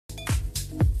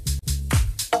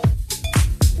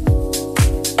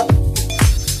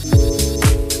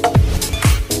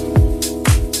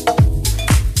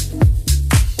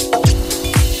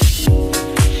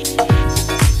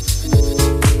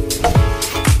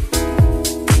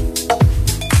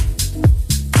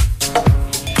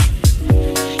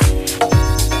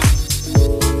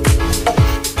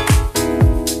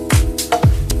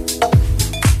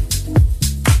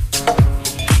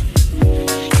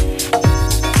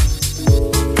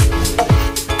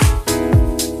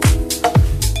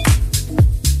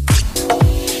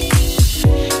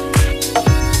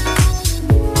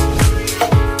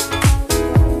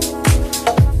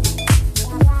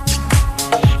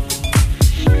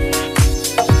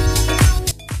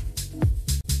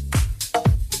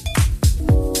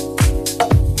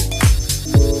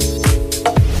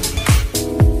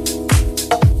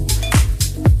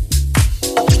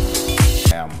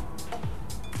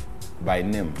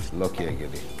name Lucky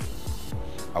EGEDE.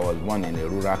 I was born in a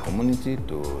rural community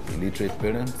to illiterate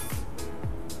parents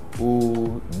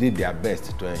who did their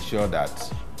best to ensure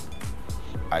that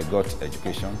I got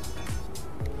education.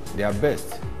 Their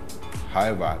best,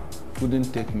 however,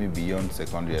 couldn't take me beyond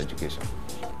secondary education.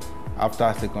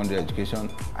 After secondary education,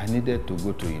 I needed to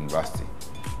go to university.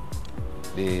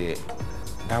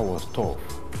 That was tough.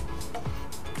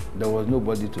 There was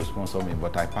nobody to sponsor me,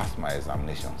 but I passed my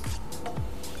examinations.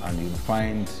 And you'll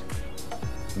find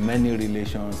many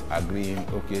relations agreeing,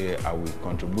 okay, I will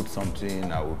contribute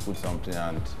something, I will put something,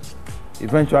 and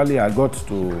eventually I got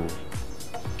to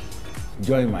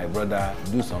join my brother,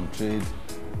 do some trade,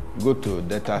 go to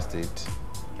Delta State,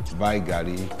 buy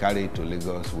gari, carry it to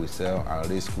Lagos, we sell and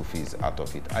raise school fees out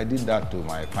of it. I did that to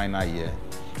my final year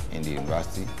in the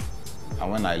university,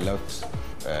 and when I left,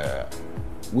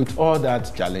 with all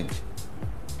that challenge,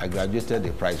 I graduated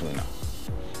a prize winner.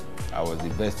 I was the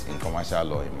best in commercial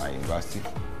law in my university,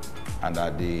 and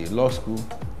at the law school,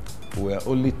 we were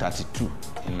only 32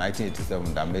 in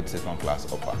 1987 that made second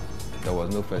class upper. There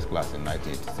was no first class in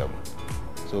 1987.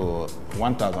 So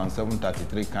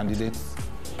 1,733 candidates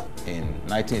in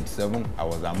 1987, I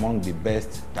was among the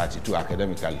best 32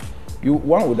 academically.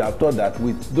 One would have thought that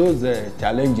with those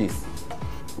challenges,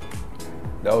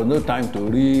 there was no time to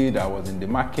read. I was in the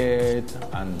market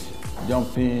and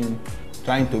jumping,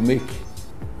 trying to make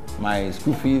my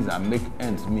school fees and make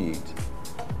ends meet,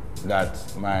 that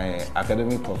my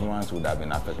academic performance would have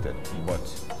been affected, but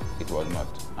it was not.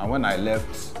 And when I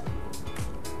left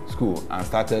school and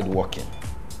started working,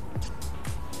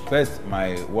 first,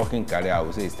 my working career, I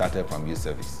would say, started from youth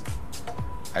service.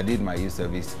 I did my youth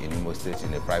service in Imo State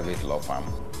in a private law firm,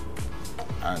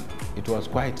 and it was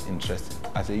quite interesting.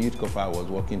 As a youth corper, I was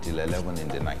working till 11 in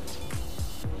the night,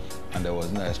 and there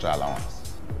was no extra allowance.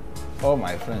 All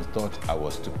my friends thought I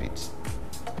was stupid.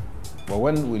 But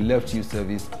when we left youth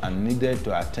service and needed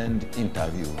to attend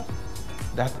interview,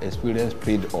 that experience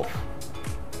paid off.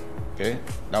 Okay?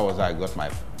 That was how I got my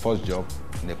first job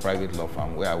in a private law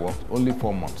firm where I worked only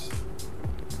 4 months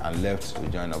and left to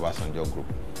join Obasanjo Group.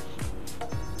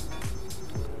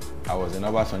 I was in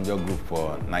Obasanjo Group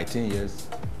for 19 years.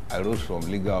 I rose from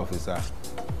legal officer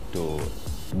to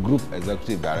group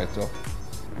executive director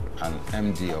and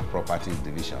MD of properties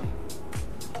division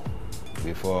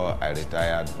before I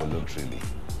retired voluntarily.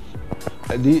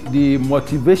 The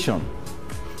motivation,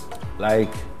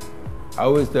 like I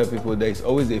always tell people, there is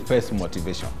always a first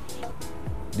motivation.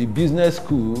 The business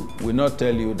school will not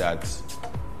tell you that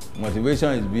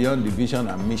motivation is beyond the vision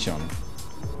and mission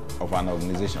of an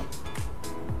organization.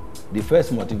 The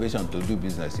first motivation to do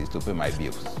business is to pay my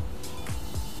bills.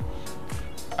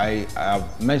 I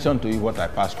have mentioned to you what I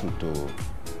passed through to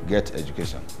get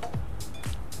education.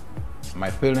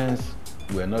 My parents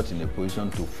were not in a position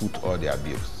to foot all their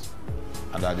bills,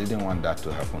 and I didn't want that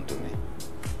to happen to me.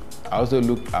 I also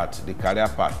looked at the career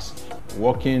path,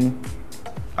 working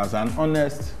as an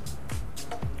honest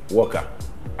worker.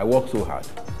 I worked so hard,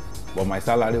 but my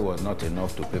salary was not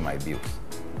enough to pay my bills,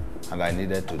 and I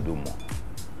needed to do more.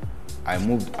 I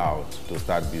moved out to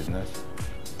start business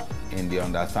in the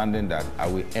understanding that I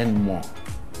will earn more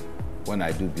when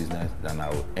I do business than I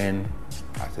will earn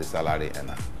as a salary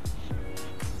earner.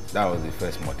 That was the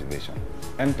first motivation.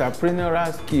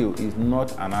 Entrepreneurial skill is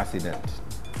not an accident.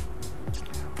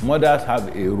 Mothers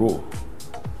have a role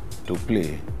to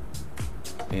play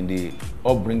in the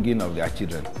upbringing of their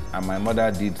children, and my mother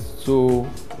did so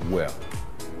well.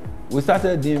 We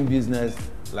started doing business,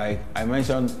 like I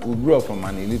mentioned, we grew up from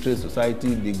an illiterate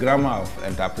society. The grammar of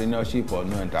entrepreneurship or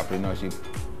no entrepreneurship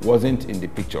wasn't in the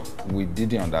picture. We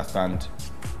didn't understand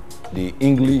the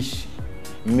English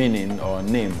meaning or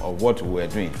name of what we were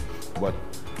doing. But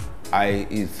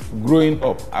growing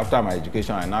up after my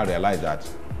education, I now realized that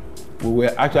we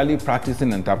were actually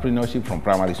practicing entrepreneurship from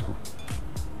primary school.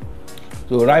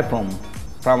 So right from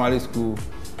primary school,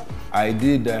 I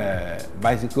did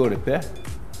bicycle repair.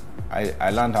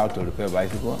 I learned how to repair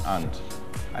bicycle, and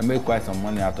I made quite some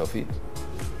money out of it.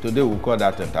 Today we call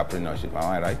that entrepreneurship, am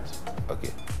I right? Okay.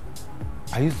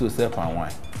 I used to sell palm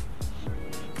wine.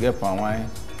 Get palm wine,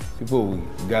 people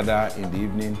will gather in the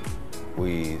evening,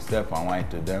 we sell palm wine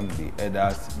to them, the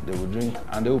elders, they will drink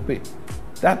and they will pay.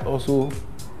 That also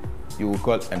you will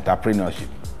call entrepreneurship.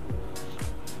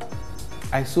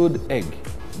 I sold egg,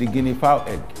 the guinea fowl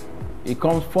egg. It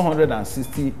comes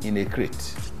 460 in a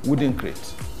crate, wooden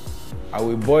crate. I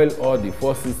will boil all the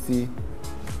 460.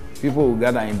 People will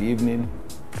gather in the evening,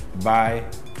 buy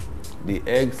the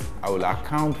eggs. I will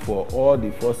account for all the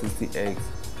 460 eggs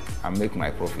and make my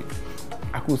profit.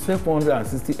 I could sell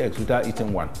 460 eggs without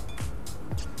eating one.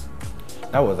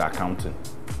 That was accounting.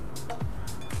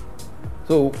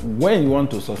 So when you want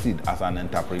to succeed as an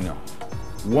entrepreneur,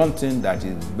 one thing that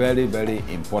is very, very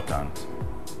important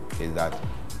is that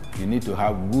you need to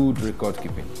have good record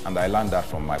keeping. And I learned that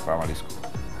from my primary school.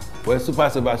 Well,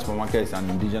 SUPERSAVER Supermarket is an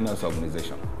indigenous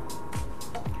organization.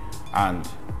 And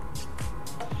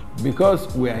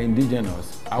because we are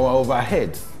indigenous, our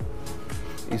overheads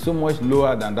is so much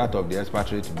lower than that of the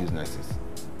expatriate businesses.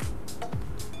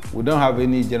 We don't have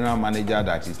any general manager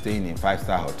that is staying in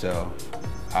 5-star hotel.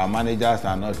 Our managers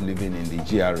are not living in the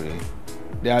GRA.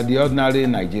 They are the ordinary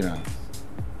Nigerians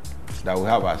that we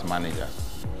have as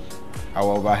managers.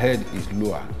 Our overhead is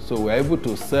lower, so we're able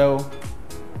to sell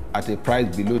at a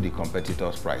price below the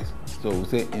competitor's price. So we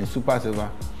say in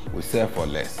SUPERSAVER, we sell for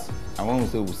less. And when we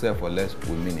say we sell for less,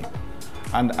 we mean it.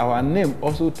 And our name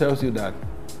also tells you that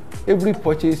every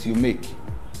purchase you make,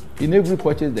 in every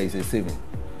purchase there is a saving.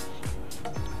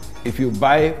 If you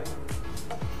buy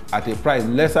at a price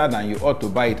lesser than you ought to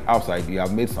buy it outside, you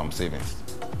have made some savings.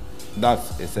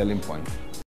 That's a selling point.